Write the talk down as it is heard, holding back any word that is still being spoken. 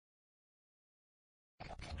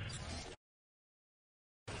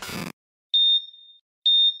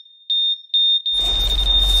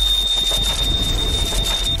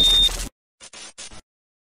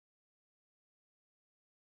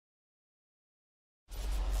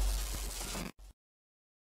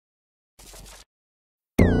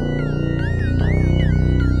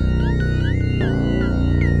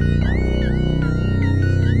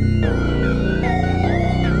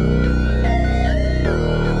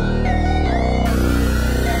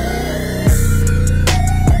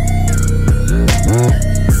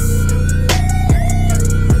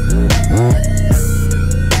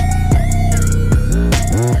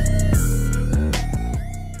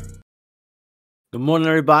Good morning,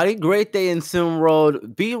 everybody. Great day in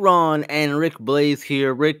SimWorld. B. Ron and Rick Blaze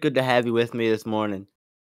here. Rick, good to have you with me this morning.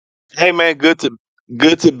 Hey man, good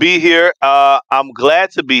to be here. I'm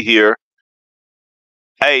glad to be here.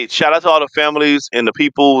 Hey, shout out to all the families and the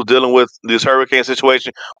people dealing with this hurricane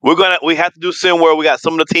situation. We have to do SimWorld. We got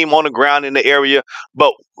some of the team on the ground in the area,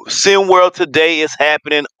 but SimWorld today is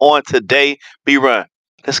happening on today. Be run.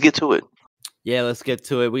 Let's get to it. Yeah, let's get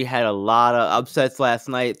to it. We had a lot of upsets last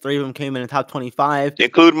night. 3 of them came in the top 25.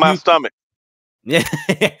 Including my Duke, stomach. yeah,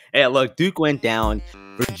 yeah. Look, Duke went down,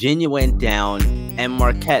 Virginia went down, and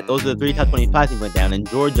Marquette. Those are the 3 top 25 teams went down, and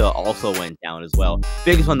Georgia also went down as well.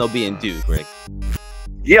 Biggest one they'll be in Duke, Rick.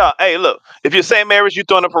 Yeah, hey, look, if you're St. Mary's, you're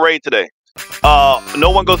throwing a parade today.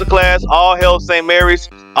 No one goes to class. All hell St. Mary's.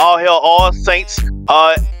 All hell all saints.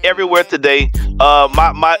 Everywhere today.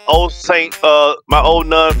 My old saint, my old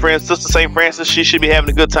nun friend, Sister St. Francis, she should be having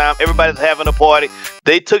a good time. Everybody's having a party.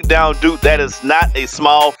 They took down Duke. That is not a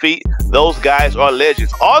small feat. Those guys are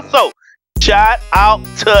legends. Also, shout out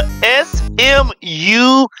to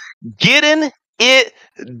SMU getting it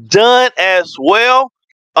done as well.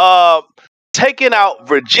 Uh, Taking out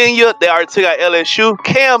Virginia. They already took out LSU.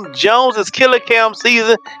 Cam Jones is killer Cam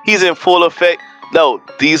season. He's in full effect. No,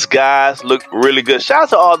 these guys look really good. Shout out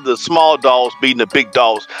to all the small dogs beating the big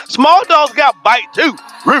dogs. Small dogs got bite too.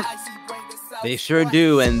 Roo. They sure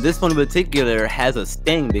do, and this one in particular has a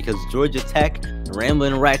sting because Georgia Tech,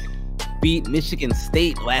 Ramblin' Wreck, beat Michigan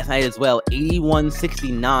State last night as well,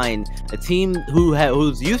 81-69. A team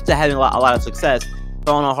who's used to having a lot of success,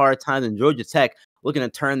 falling on hard times, and Georgia Tech looking to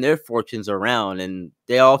turn their fortunes around, and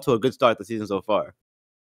they're off to a good start the season so far.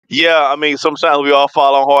 Yeah, I mean, sometimes we all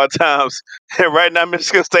fall on hard times. And right now,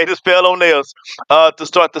 Michigan State has fell on theirs to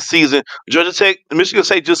start the season. Georgia Tech, Michigan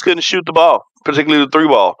State just couldn't shoot the ball, particularly the three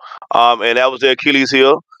ball. And that was their Achilles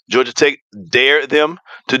heel. Georgia Tech dared them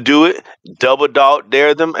to do it, double dog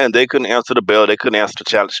dared them, and they couldn't answer the bell. They couldn't answer the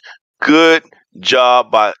challenge. Good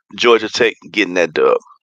job by Georgia Tech getting that dub.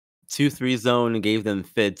 2-3 zone gave them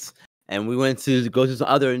fits. And we went to go to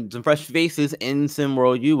some fresh faces in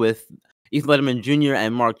SimWorld U with Ethan Letterman Jr.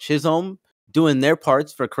 and Mark Chisholm doing their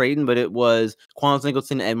parts for Creighton, but it was Quan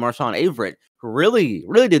Singleton and Marshawn Averett who really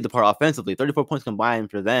did the part offensively. 34 points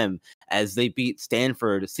combined for them as they beat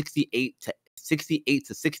Stanford 68 to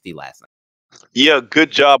 60 last night. Yeah,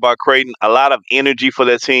 good job by Creighton. A lot of energy for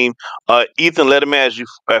that team. Ethan Letterman, as you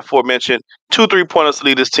aforementioned, 2 3-pointers to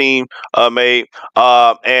lead his team made.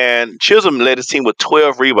 And Chisholm led his team with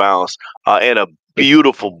 12 rebounds and a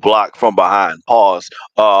beautiful block from behind. Pause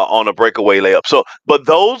on a breakaway layup. So, but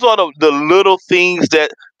those are the little things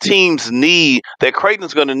that teams need, that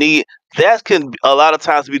Creighton's going to need. That can a lot of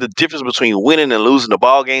times be the difference between winning and losing the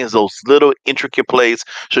ball games. Those little intricate plays.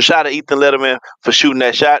 So shout out to Ethan Letterman for shooting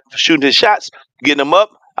that shot, for shooting his shots, getting them up.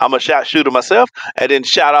 I'm a shot shooter myself. And then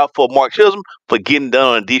shout out for Mark Chisholm for getting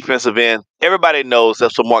done on the defensive end. Everybody knows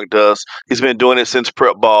that's what Mark does. He's been doing it since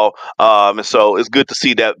prep ball. And so it's good to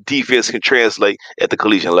see that defense can translate at the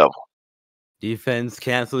collegiate level. Defense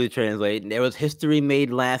can absolutely translate. There was history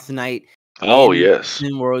made last night. Oh, yes.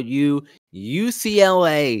 In World U,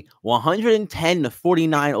 UCLA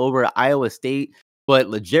 110-49 over Iowa State, but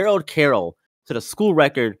LeGerald Carroll set a school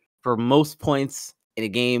record for most points in a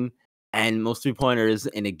game and most 3-pointers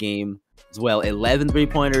in a game as well. 11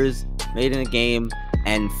 3-pointers made in a game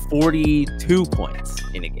and 42 points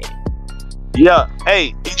in a game. Yeah,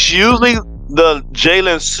 hey, it's usually the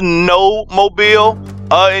Jalen Snowmobile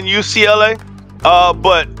in UCLA,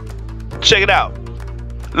 but check it out.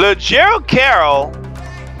 LeGerald Carroll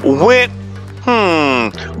went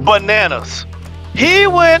bananas. He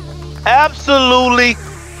went absolutely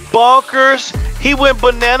bonkers. He went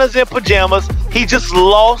bananas in pajamas. He just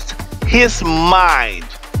lost his mind.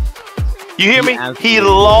 You hear me? He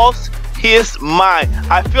lost his mind.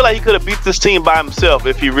 I feel like he could have beat this team by himself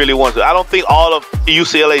if he really wanted to. I don't think all of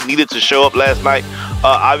UCLA needed to show up last night.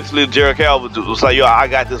 Obviously, LeGerald Carroll was like, yo, I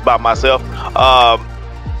got this by myself.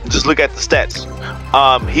 Just look at the stats.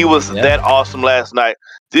 He was that awesome last night.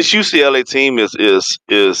 This UCLA team is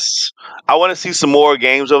I want to see some more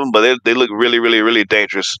games of them, but they look really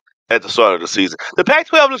dangerous at the start of the season. The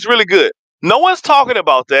Pac-12 looks really good. No one's talking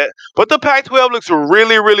about that, but the Pac-12 looks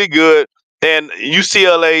really good, and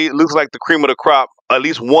UCLA looks like the cream of the crop. At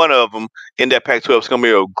least one of them in that Pac-12 is going to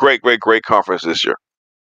be a great conference this year.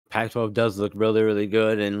 Pac-12 does look really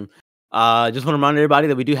good, and just want to remind everybody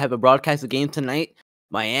that we do have a broadcast game tonight.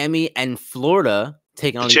 Miami and Florida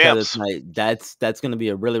taking on each other tonight. That's going to be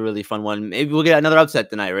a really fun one. Maybe we'll get another upset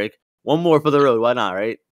tonight, Rick. One more for the road. Why not,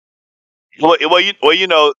 right? Well, you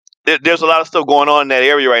know, there's a lot of stuff going on in that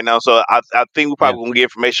area right now. So I think we probably gonna get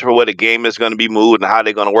information for where the game is going to be moved and how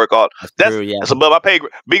they're going to work out. That's true, that's above my pay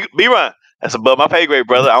grade. B-Run, that's above my pay grade,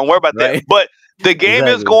 brother. I don't worry about that. But the game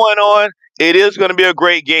is going on. It is going to be a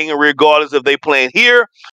great game, regardless if they playing here,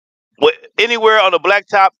 anywhere on the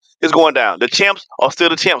blacktop is going down. The champs are still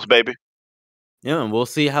the champs, baby. Yeah, and we'll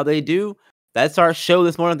see how they do. That's our show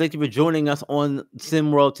this morning. Thank you for joining us on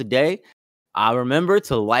SimWorld today. Remember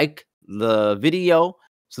to like the video,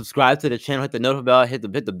 subscribe to the channel, hit the notification bell, hit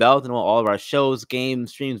the bell to know all of our shows,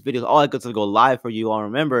 games, streams, videos, all that good stuff go live for you all.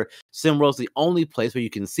 Remember, SimWorld's the only place where you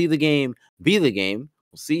can see the game, be the game.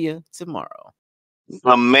 We'll see you tomorrow.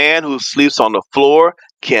 A man who sleeps on the floor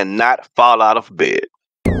cannot fall out of bed.